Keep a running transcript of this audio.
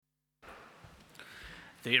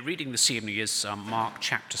The reading this evening is Mark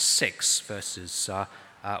chapter 6, verses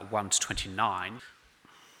 1 to 29.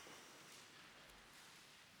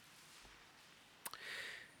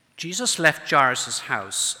 Jesus left Jairus'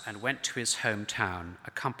 house and went to his hometown,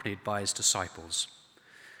 accompanied by his disciples.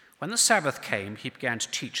 When the Sabbath came, he began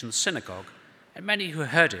to teach in the synagogue, and many who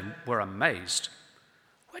heard him were amazed.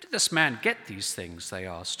 "Where did this man get these things?" they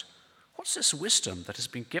asked. "What's this wisdom that has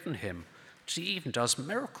been given him, that he even does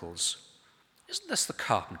miracles? Isn't this the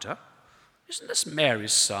carpenter? Isn't this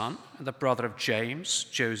Mary's son, and the brother of James,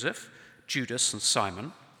 Joseph, Judas, and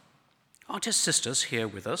Simon? Aren't his sisters here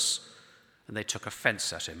with us?" And they took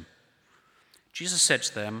offense at him. Jesus said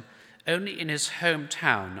to them, "Only in his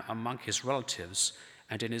hometown, among his relatives,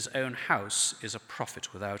 and in his own house is a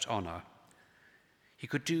prophet without honor. He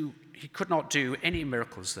could not do any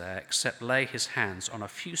miracles there except lay his hands on a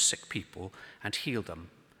few sick people and heal them,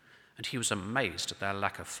 and he was amazed at their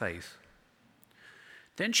lack of faith."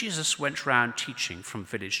 Then Jesus went round teaching from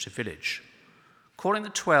village to village. Calling the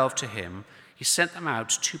 12 to him, he sent them out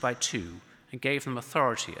 2 by 2 and gave them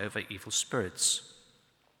authority over evil spirits.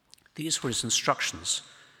 These were his instructions: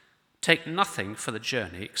 "Take nothing for the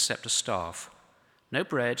journey except a staff, no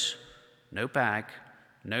bread, no bag,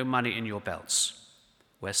 no money in your belts.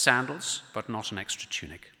 Wear sandals, but not an extra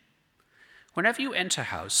tunic. Whenever you enter a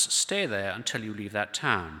house, stay there until you leave that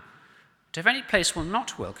town. But if any place will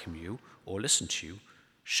not welcome you or listen to you,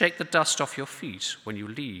 shake the dust off your feet when you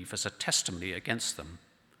leave as a testimony against them."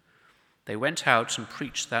 They went out and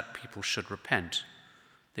preached that people should repent.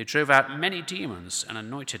 They drove out many demons and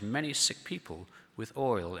anointed many sick people with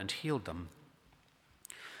oil and healed them.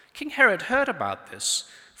 King Herod heard about this,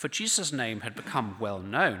 for Jesus' name had become well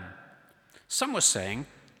known. Some were saying,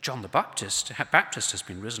 "John the Baptist has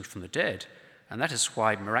been risen from the dead, and that is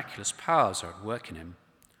why miraculous powers are at work in him."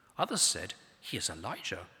 Others said, "He is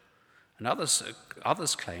Elijah." And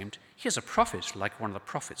others claimed, "He is a prophet like one of the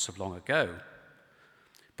prophets of long ago."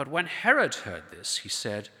 But when Herod heard this, he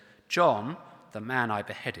said, "John, the man I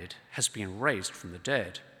beheaded, has been raised from the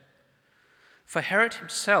dead." For Herod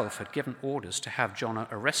himself had given orders to have John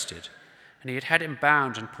arrested, and he had had him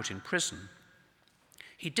bound and put in prison.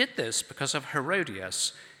 He did this because of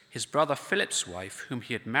Herodias, his brother Philip's wife, whom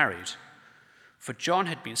he had married. For John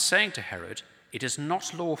had been saying to Herod, "It is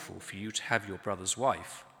not lawful for you to have your brother's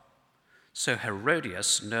wife." So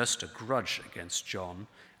Herodias nursed a grudge against John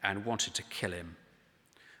and wanted to kill him.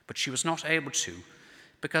 But she was not able to,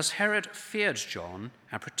 because Herod feared John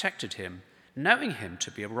and protected him, knowing him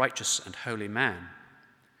to be a righteous and holy man.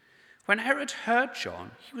 When Herod heard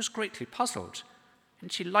John, he was greatly puzzled, and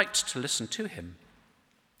he liked to listen to him.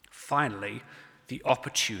 Finally, the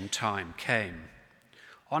opportune time came.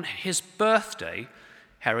 On his birthday,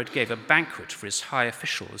 Herod gave a banquet for his high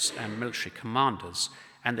officials and military commanders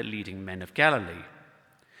and the leading men of Galilee.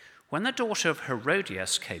 When the daughter of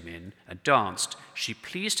Herodias came in and danced, she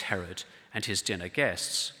pleased Herod and his dinner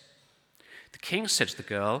guests. The king said to the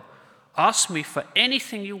girl, "Ask me for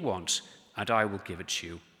anything you want, and I will give it to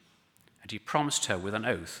you." And he promised her with an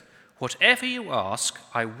oath, "Whatever you ask,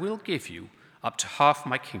 I will give you, up to half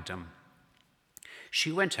my kingdom."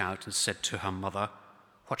 She went out and said to her mother,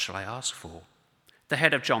 "What shall I ask for?" "The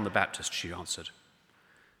head of John the Baptist," she answered.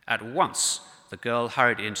 At once, the girl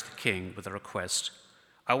hurried into the king with a request,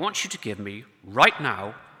 "I want you to give me, right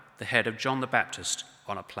now, the head of John the Baptist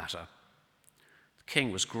on a platter." The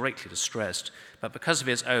king was greatly distressed, but because of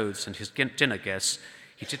his oaths and his dinner guests,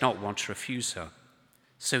 he did not want to refuse her.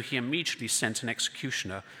 So he immediately sent an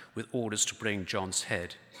executioner with orders to bring John's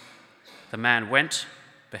head. The man went,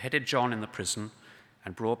 beheaded John in the prison,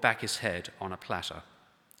 and brought back his head on a platter.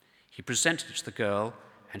 He presented it to the girl,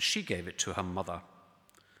 and she gave it to her mother.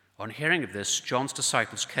 On hearing of this, John's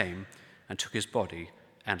disciples came and took his body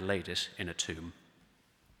and laid it in a tomb.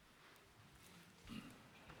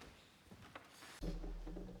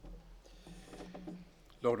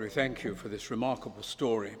 Lord, we thank you for this remarkable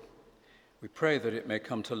story. We pray that it may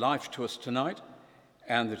come to life to us tonight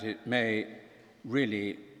and that it may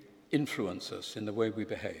really influence us in the way we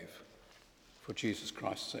behave. For Jesus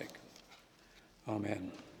Christ's sake.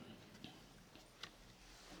 Amen.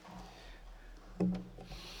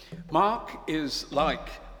 Mark is like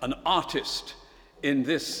an artist in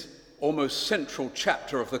this almost central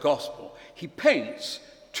chapter of the gospel. He paints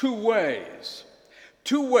two ways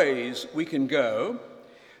we can go,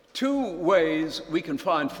 two ways we can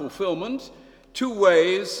find fulfillment, two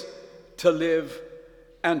ways to live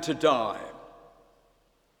and to die.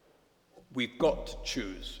 We've got to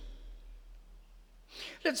choose.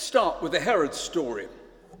 Let's start with the Herod story.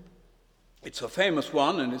 It's a famous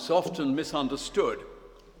one and it's often misunderstood.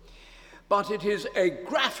 But it is a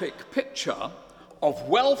graphic picture of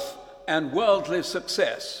wealth and worldly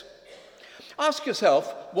success. Ask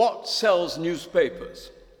yourself, what sells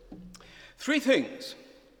newspapers? 3 things.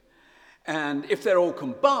 And if they're all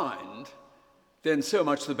combined, then so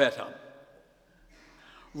much the better.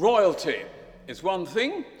 Royalty is one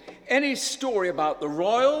thing. Any story about the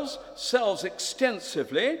royals sells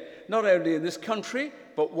extensively, not only in this country,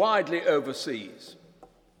 but widely overseas.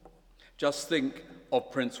 Just think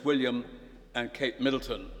of Prince William and Kate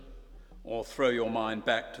Middleton, or throw your mind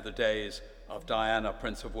back to the days of Diana,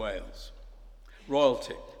 Prince of Wales.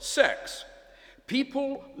 Royalty. Sex.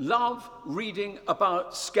 People love reading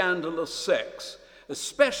about scandalous sex,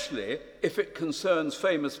 especially if it concerns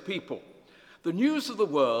famous people. The news of the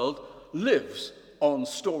world lives on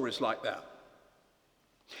stories like that.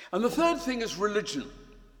 And the third thing is religion.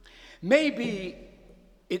 Maybe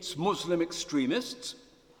it's Muslim extremists,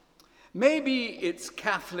 maybe it's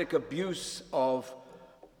Catholic abuse of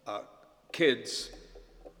kids,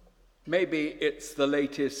 maybe it's the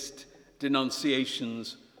latest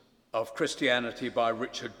denunciations of Christianity by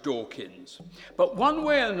Richard Dawkins. But one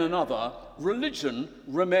way and another, religion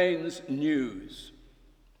remains news.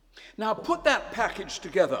 Now put that package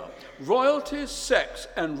together, royalty, sex,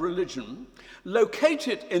 and religion,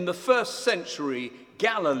 located in the 1st century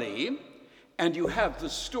Galilee, and you have the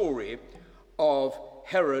story of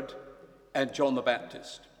Herod and John the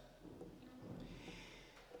Baptist.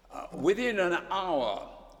 Within an hour,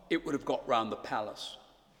 it would have got round the palace.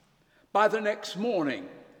 By the next morning,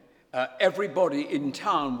 everybody in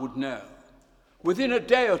town would know. Within a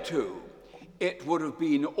day or two, it would have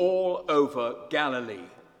been all over Galilee.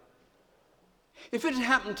 If it had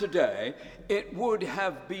happened today, it would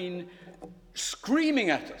have been screaming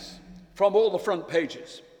at us from all the front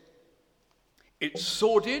pages. It's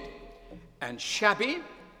sordid and shabby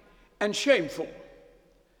and shameful,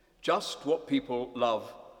 just what people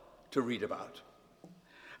love to read about.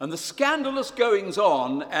 And the scandalous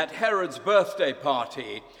goings-on at Herod's birthday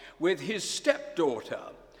party with his stepdaughter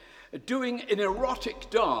doing an erotic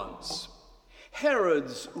dance,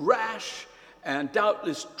 Herod's rash and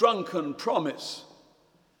doubtless drunken promise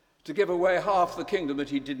to give away half the kingdom that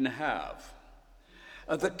he didn't have,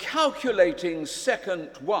 the calculating second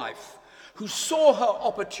wife who saw her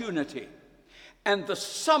opportunity, and the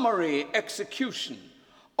summary execution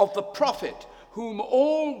of the prophet whom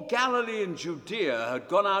all Galilee and Judea had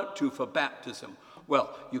gone out to for baptism.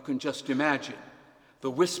 Well, you can just imagine the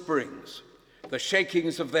whisperings, the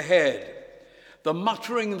shakings of the head, the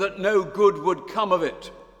muttering that no good would come of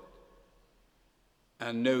it.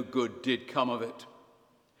 And no good did come of it.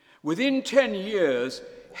 Within 10 years,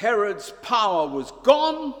 Herod's power was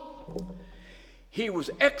gone. He was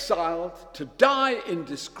exiled to die in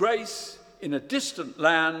disgrace in a distant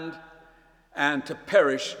land and to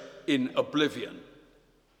perish in oblivion.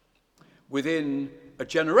 Within a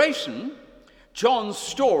generation, John's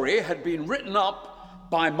story had been written up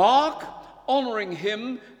by Mark, honoring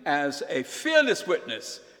him as a fearless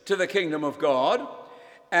witness to the kingdom of God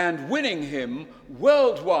and winning him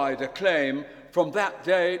worldwide acclaim from that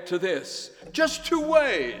day to this. Just 2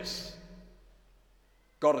 ways.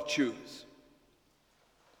 Got to choose.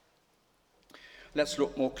 Let's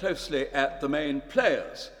look more closely at the main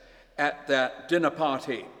players at that dinner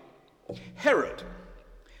party. Herod,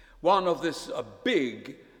 one of this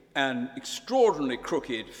big and extraordinarily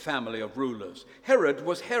crooked family of rulers. Herod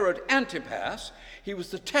was Herod Antipas. He was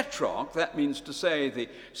the tetrarch, that means to say the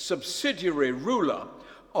subsidiary ruler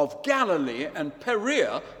of Galilee and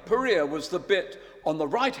Perea. Perea was the bit on the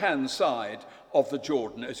right-hand side of the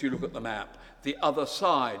Jordan, as you look at the map, the other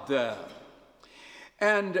side there.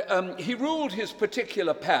 And he ruled his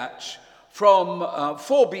particular patch from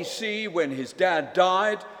 4 BC, when his dad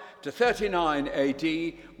died, to 39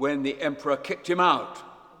 AD, when the emperor kicked him out.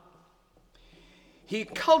 He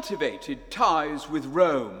cultivated ties with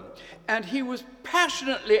Rome, and he was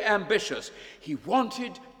passionately ambitious. He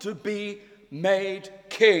wanted to be made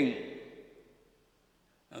king.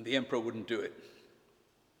 And the emperor wouldn't do it.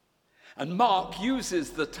 And Mark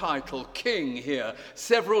uses the title king here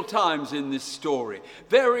several times in this story,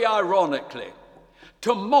 very ironically,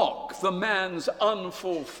 to mock the man's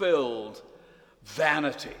unfulfilled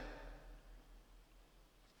vanity.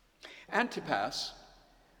 Antipas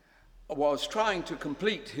was trying to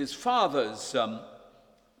complete his father's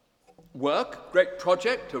work, great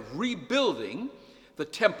project of rebuilding the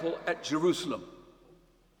temple at Jerusalem.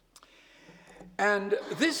 And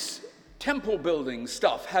this temple building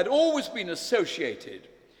stuff had always been associated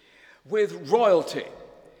with royalty,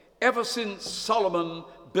 ever since Solomon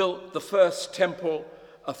built the first temple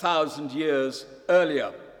 1,000 years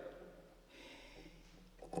earlier.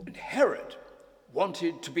 And Herod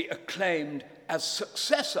wanted to be acclaimed as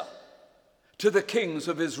successor to the kings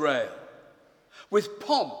of Israel, with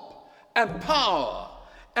pomp and power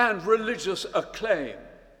and religious acclaim.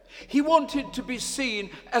 He wanted to be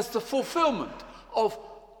seen as the fulfillment of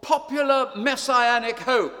popular messianic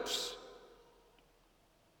hopes.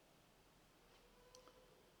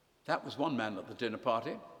 That was one man at the dinner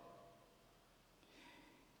party.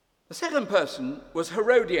 The second person was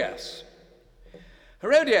Herodias.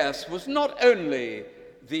 Herodias was not only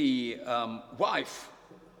the wife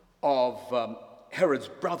of Herod's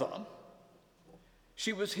brother,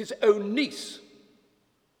 she was his own niece.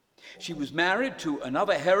 She was married to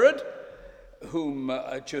another Herod, whom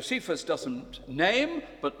Josephus doesn't name,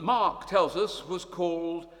 but Mark tells us was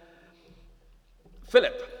called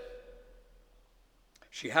Philip.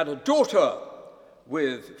 She had a daughter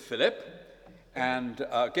with Philip, and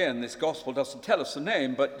again, this gospel doesn't tell us the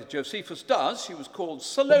name, but Josephus does. She was called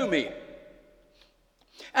Salome.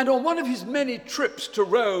 And on one of his many trips to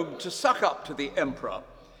Rome to suck up to the emperor,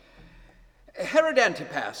 Herod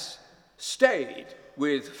Antipas stayed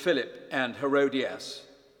with Philip and Herodias,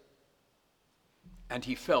 and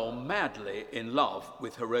he fell madly in love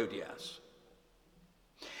with Herodias.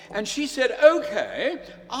 And she said, "Okay,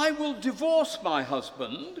 I will divorce my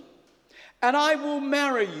husband, and I will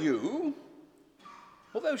marry you,"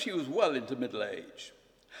 although she was well into middle age.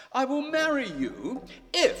 "I will marry you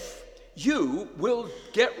if you will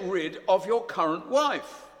get rid of your current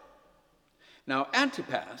wife." Now,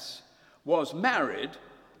 Antipas was married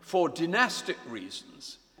for dynastic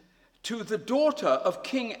reasons to the daughter of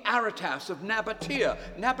King Aretas of Nabatea.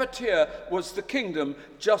 Nabatea was the kingdom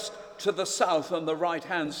just to the south on the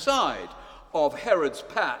right-hand side of Herod's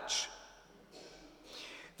patch.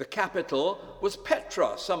 The capital was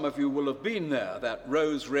Petra. Some of you will have been there, that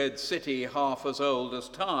rose-red city half as old as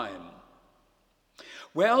time.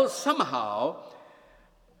 Well, somehow,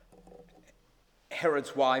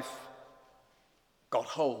 Herod's wife got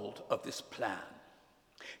hold of this plan.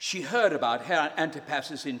 She heard about Herod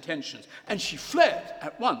Antipas's intentions, and she fled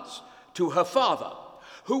at once to her father,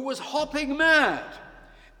 who was hopping mad,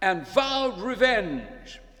 and vowed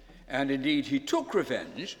revenge. And indeed, he took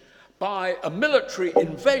revenge by a military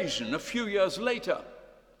invasion a few years later.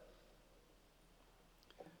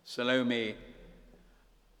 Salome,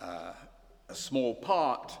 a small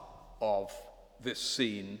part of this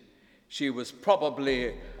scene, she was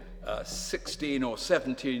probably 16 or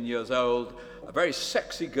 17 years old, a very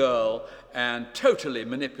sexy girl, and totally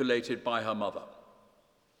manipulated by her mother.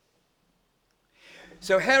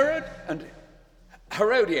 So Herod and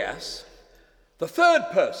Herodias, the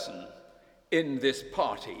third person in this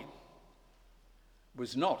party,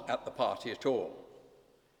 was not at the party at all.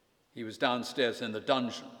 He was downstairs in the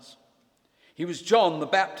dungeons. He was John the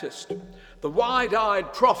Baptist, the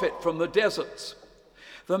wide-eyed prophet from the deserts,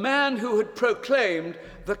 the man who had proclaimed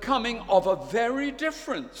the coming of a very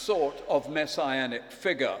different sort of messianic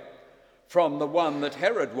figure from the one that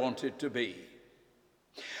Herod wanted to be.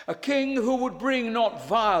 A king who would bring not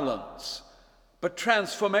violence, but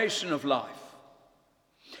transformation of life.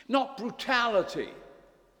 Not brutality,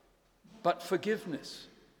 but forgiveness.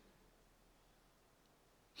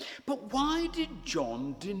 But why did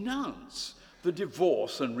John denounce the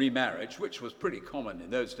divorce and remarriage, which was pretty common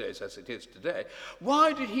in those days as it is today?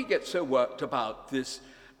 Why did he get so worked about this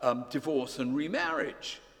divorce and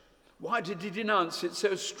remarriage? Why did he denounce it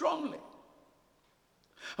so strongly?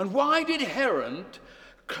 And why did Herod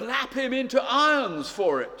clap him into irons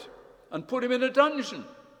for it and put him in a dungeon?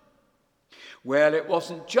 Well, it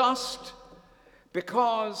wasn't just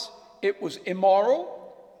because it was immoral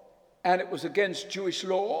and it was against Jewish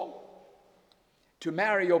law to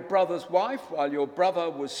marry your brother's wife while your brother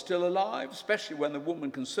was still alive, especially when the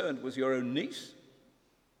woman concerned was your own niece.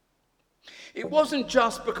 It wasn't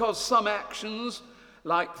just because some actions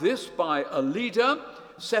like this by a leader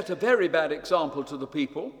set a very bad example to the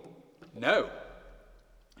people. No.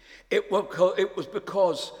 It was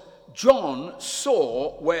because John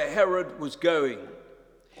saw where Herod was going.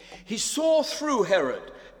 He saw through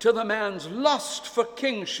Herod to the man's lust for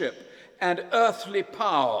kingship and earthly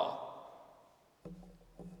power.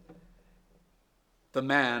 The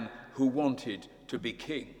man who wanted to be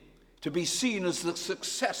king, to be seen as the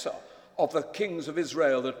successor of the kings of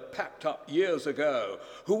Israel that packed up years ago,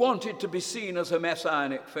 who wanted to be seen as a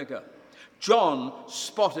messianic figure. John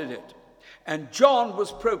spotted it, and John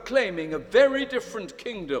was proclaiming a very different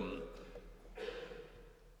kingdom.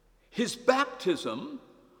 His baptism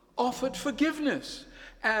offered forgiveness,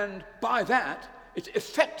 and by that, it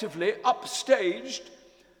effectively upstaged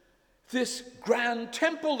this grand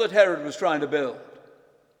temple that Herod was trying to build.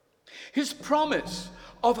 His promise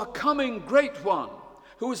of a coming great one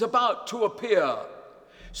who was about to appear,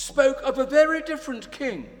 spoke of a very different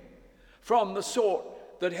king from the sort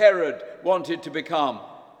that Herod wanted to become.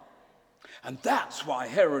 And that's why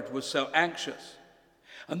Herod was so anxious.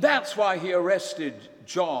 And that's why he arrested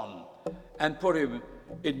John and put him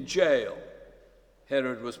in jail.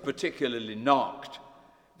 Herod was particularly knocked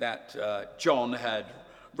that John had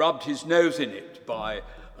rubbed his nose in it by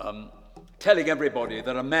telling everybody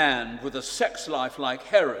that a man with a sex life like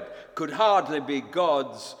Herod could hardly be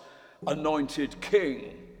God's anointed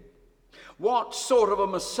king. What sort of a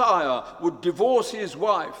Messiah would divorce his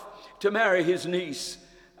wife to marry his niece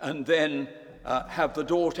and then have the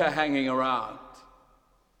daughter hanging around?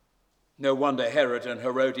 No wonder Herod and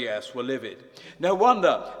Herodias were livid. No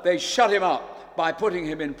wonder they shut him up by putting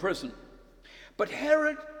him in prison. But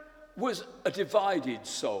Herod was a divided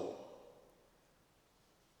soul.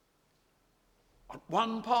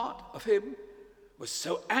 One part of him was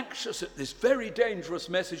so anxious at this very dangerous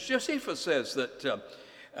message. Josephus says that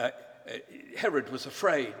Herod was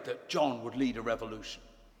afraid that John would lead a revolution.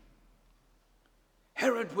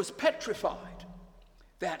 Herod was petrified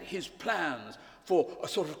that his plans for a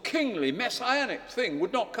sort of kingly, messianic thing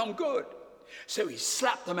would not come good. So he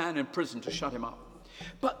slapped the man in prison to shut him up.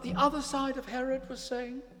 But the other side of Herod was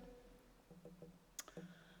saying,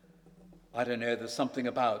 I don't know, there's something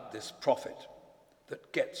about this prophet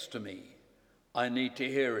that gets to me. I need to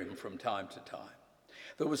hear him from time to time.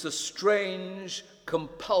 There was a strange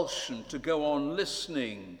compulsion to go on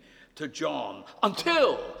listening to John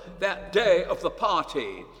until that day of the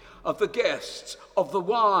party, of the guests, of the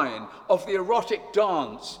wine, of the erotic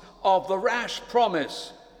dance, of the rash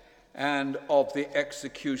promise, and of the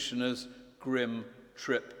executioner's grim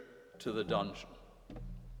trip to the dungeon.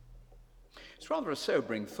 It's rather a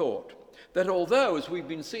sobering thought that although, as we've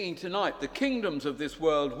been seeing tonight, the kingdoms of this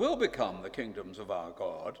world will become the kingdoms of our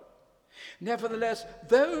God, nevertheless,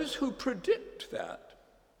 those who predict that,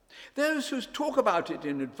 those who talk about it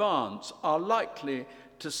in advance, are likely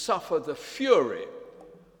to suffer the fury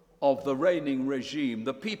of the reigning regime,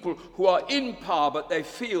 the people who are in power but they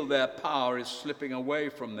feel their power is slipping away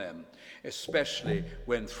from them, especially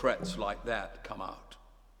when threats like that come out.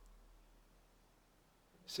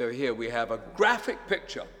 So here we have a graphic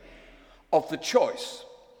picture of the choice,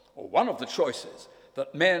 or one of the choices,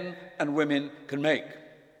 that men and women can make.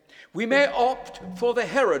 We may opt for the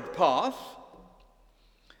Herod path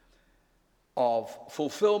of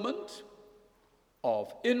fulfillment,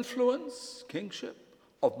 of influence, kingship,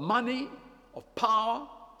 of money, of power,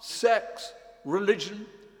 sex, religion,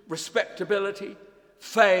 respectability,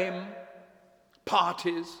 fame,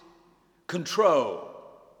 parties, control,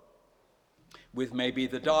 with maybe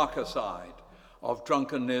the darker side of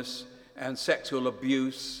drunkenness and sexual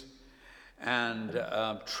abuse and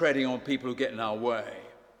treading on people who get in our way.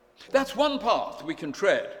 That's one path we can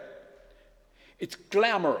tread. It's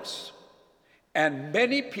glamorous, and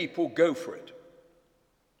many people go for it.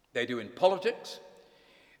 They do in politics,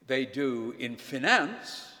 they do in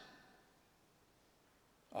finance.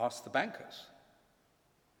 Ask the bankers.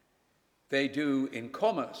 They do in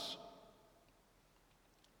commerce.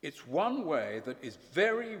 It's one way that is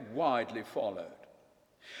very widely followed.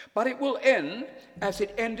 But it will end, as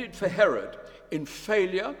it ended for Herod, in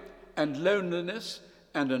failure and loneliness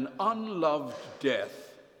and an unloved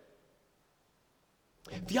death.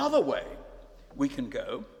 The other way we can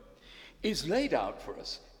go is laid out for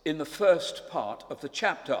us in the first part of the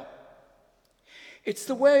chapter. It's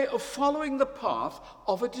the way of following the path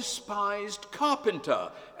of a despised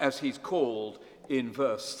carpenter, as he's called in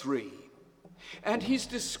verse 3. And he's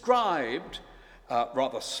described,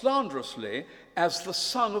 rather slanderously, as the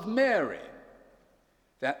son of Mary.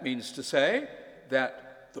 That means to say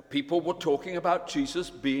that the people were talking about Jesus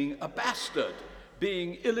being a bastard,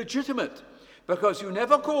 being illegitimate, because you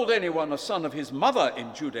never called anyone a son of his mother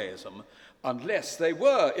in Judaism unless they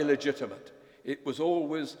were illegitimate. It was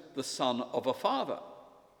always the son of a father.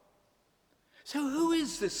 So who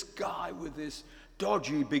is this guy with this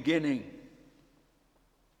dodgy beginning?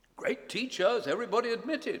 Great teacher, as everybody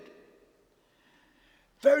admitted.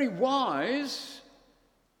 Very wise.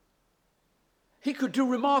 He could do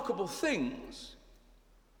remarkable things.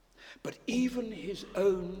 But even his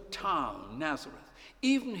own town, Nazareth,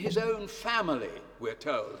 even his own family, we're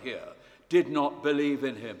told here, did not believe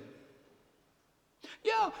in him.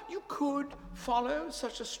 Yeah, you could follow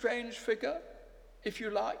such a strange figure if you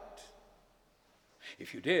liked.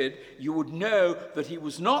 If you did, you would know that he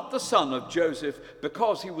was not the son of Joseph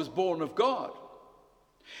because he was born of God.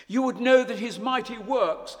 You would know that his mighty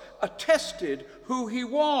works attested who he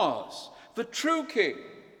was, the true king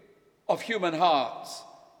of human hearts,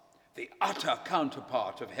 the utter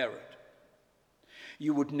counterpart of Herod.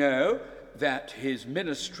 You would know that his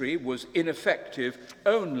ministry was ineffective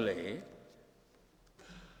only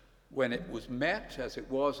when it was met, as it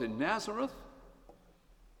was in Nazareth,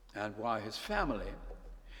 and by his family,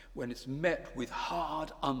 when it's met with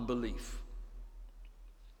hard unbelief.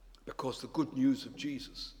 Because the good news of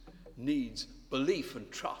Jesus needs belief and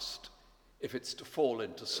trust if it's to fall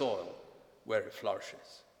into soil where it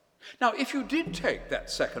flourishes. Now, if you did take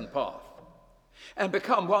that second path and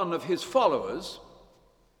become one of his followers,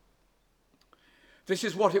 this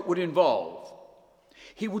is what it would involve.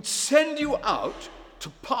 He would send you out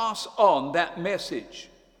to pass on that message.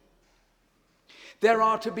 There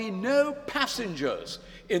are to be no passengers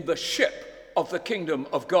in the ship of the kingdom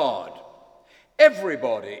of God.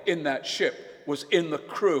 Everybody in that ship was in the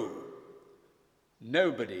crew.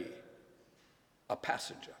 Nobody a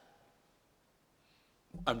passenger.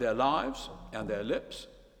 And their lives and their lips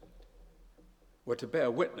were to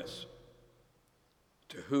bear witness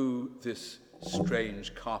to who this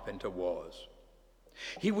strange carpenter was.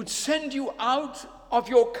 He would send you out of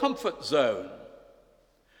your comfort zone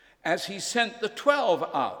as he sent the 12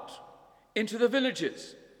 out into the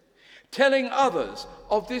villages, telling others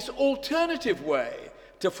of this alternative way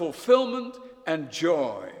to fulfillment and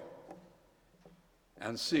joy,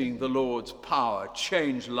 and seeing the Lord's power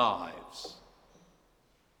change lives.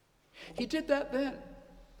 He did that then,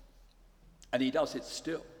 and he does it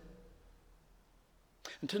still.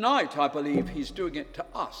 And tonight, I believe he's doing it to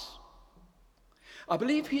us. I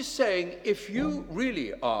believe he's saying, if you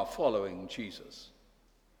really are following Jesus,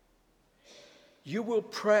 you will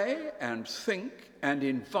pray and think and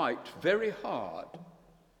invite very hard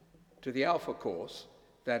to the Alpha course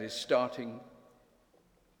that is starting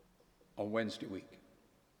on Wednesday week.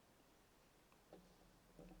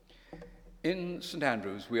 In St.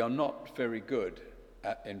 Andrews, we are not very good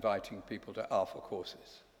at inviting people to Alpha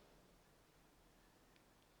courses.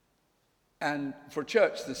 And for a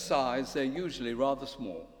church this size, they're usually rather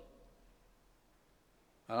small.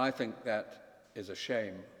 And I think that is a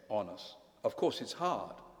shame on us. Of course, it's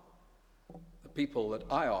hard. The people that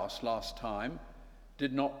I asked last time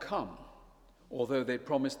did not come, although they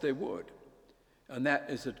promised they would. And that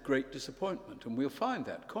is a great disappointment, and we'll find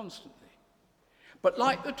that constantly. But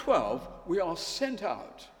like the 12, we are sent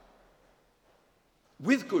out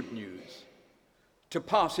with good news to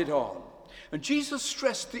pass it on. And Jesus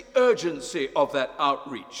stressed the urgency of that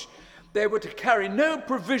outreach. They were to carry no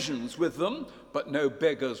provisions with them, but no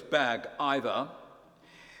beggar's bag either.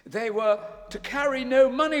 They were to carry no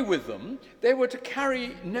money with them. They were to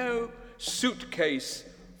carry no suitcase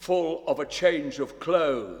full of a change of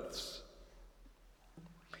clothes.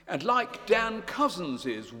 And like Dan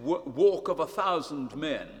Cousins' Walk of 1,000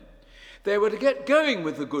 Men, they were to get going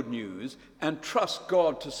with the good news and trust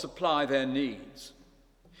God to supply their needs.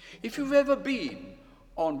 If you've ever been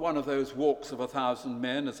on one of those walks of 1,000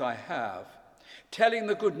 men, as I have, telling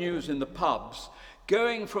the good news in the pubs,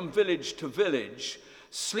 going from village to village,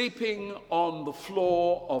 sleeping on the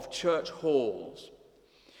floor of church halls,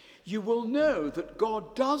 you will know that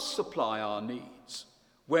God does supply our needs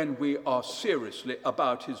when we are seriously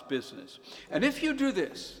about his business. And if you do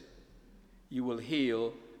this, you will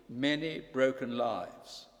heal many broken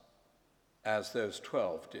lives, as those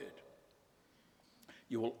 12 did.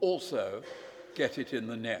 You will also get it in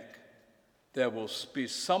the neck. There will be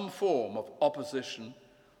some form of opposition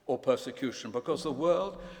or persecution, because the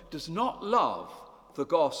world does not love the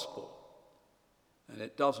gospel, and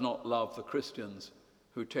it does not love the Christians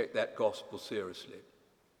who take that gospel seriously.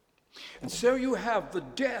 And so you have the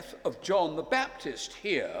death of John the Baptist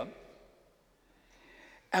here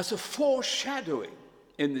as a foreshadowing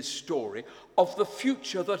in this story of the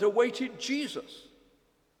future that awaited Jesus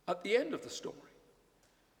at the end of the story,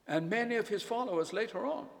 and many of his followers later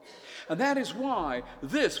on. And that is why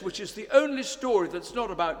this, which is the only story that's not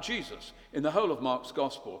about Jesus in the whole of Mark's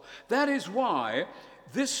gospel, that is why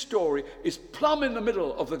this story is plumb in the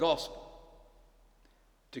middle of the gospel,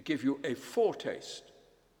 to give you a foretaste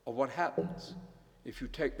of what happens if you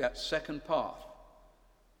take that second path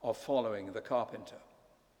of following the carpenter.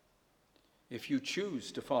 If you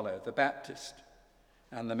choose to follow the Baptist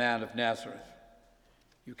and the man of Nazareth,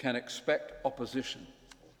 you can expect opposition,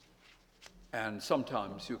 and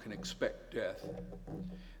sometimes you can expect death.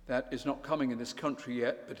 That is not coming in this country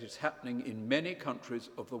yet, but it's happening in many countries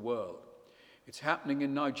of the world. It's happening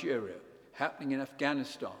in Nigeria, happening in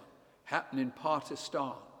Afghanistan, happening in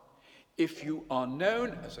Pakistan. If you are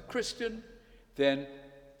known as a Christian, then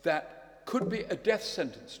that could be a death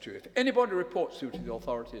sentence to you. If anybody reports you to the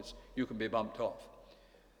authorities, you can be bumped off.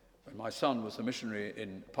 When my son was a missionary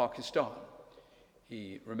in Pakistan,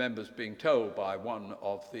 he remembers being told by one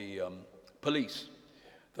of the police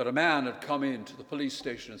that a man had come into the police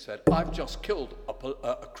station and said, "I've just killed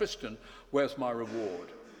a Christian, where's my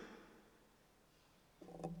reward?"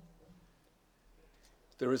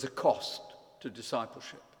 There is a cost to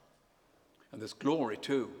discipleship, and there's glory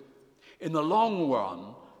too. In the long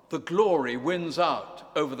run, the glory wins out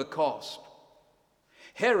over the cost.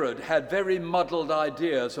 Herod had very muddled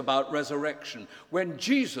ideas about resurrection. When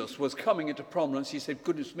Jesus was coming into prominence, he said,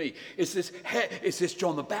 "Goodness me, is this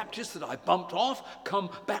John the Baptist that I bumped off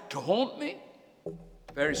come back to haunt me?"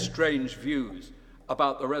 Very strange views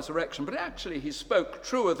about the resurrection. But actually, he spoke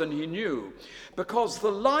truer than he knew, because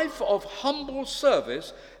the life of humble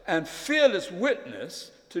service and fearless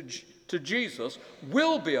witness to Jesus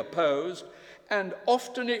will be opposed, and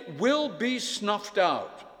often it will be snuffed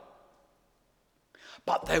out.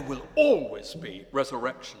 But there will always be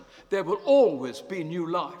resurrection. There will always be new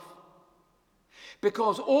life.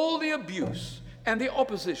 Because all the abuse and the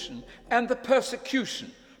opposition and the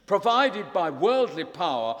persecution provided by worldly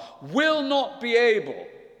power will not be able,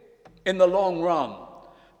 in the long run,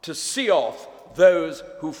 to see off those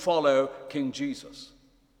who follow King Jesus.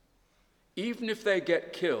 Even if they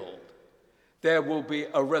get killed, there will be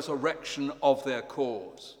a resurrection of their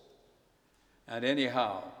cause. And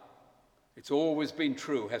anyhow, it's always been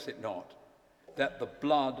true, has it not, that the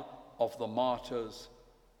blood of the martyrs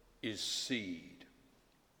is seed.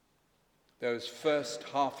 Those first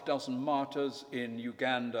half dozen martyrs in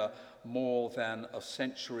Uganda more than a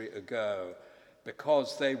century ago,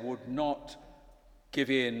 because they would not give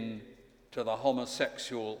in to the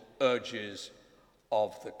homosexual urges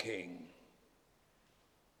of the king.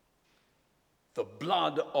 The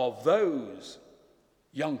blood of those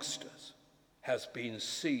youngsters has been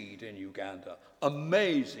seed in Uganda,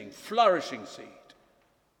 amazing, flourishing seed.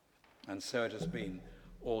 And so it has been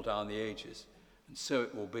all down the ages, and so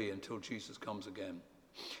it will be until Jesus comes again.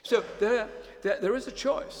 So there is a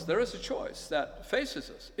choice. There is a choice that faces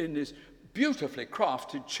us in this beautifully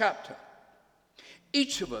crafted chapter.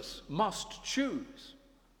 Each of us must choose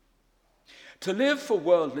to live for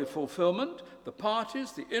worldly fulfillment, the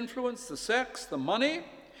parties, the influence, the sex, the money.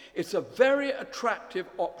 It's a very attractive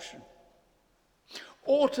option.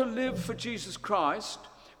 Or to live for Jesus Christ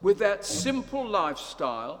with that simple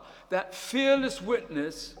lifestyle, that fearless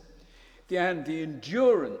witness, and the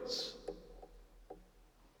endurance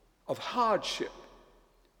of hardship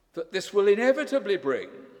that this will inevitably bring,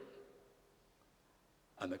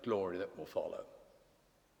 and the glory that will follow.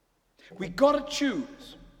 We've got to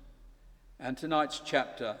choose. And tonight's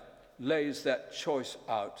chapter lays that choice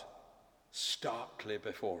out starkly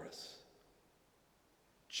before us.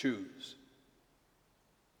 Choose.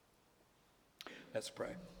 Let's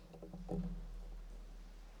pray.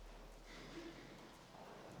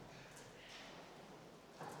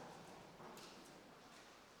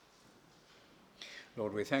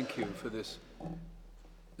 Lord, we thank you for this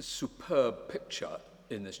superb picture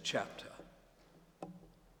in this chapter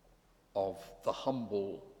of the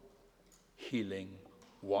humble, healing,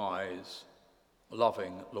 wise,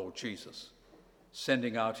 loving Lord Jesus,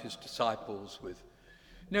 sending out his disciples with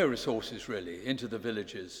no resources really into the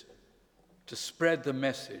villages to spread the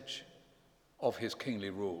message of his kingly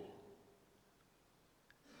rule.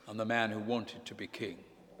 And the man who wanted to be king,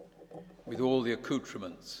 with all the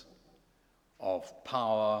accoutrements of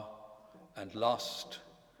power and lust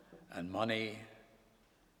and money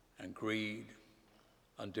and greed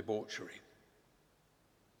and debauchery.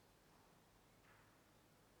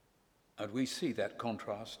 And we see that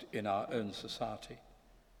contrast in our own society.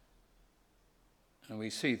 And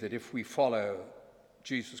we see that if we follow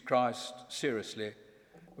Jesus Christ seriously,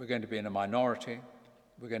 we're going to be in a minority,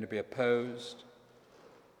 we're going to be opposed,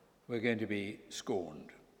 we're going to be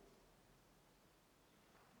scorned.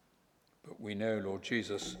 But we know, Lord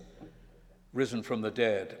Jesus, risen from the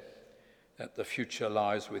dead, that the future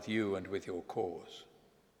lies with you and with your cause.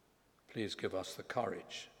 Please give us the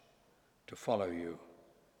courage to follow you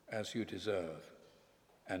as you deserve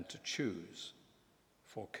and to choose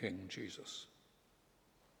for King Jesus.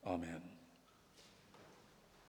 Amen.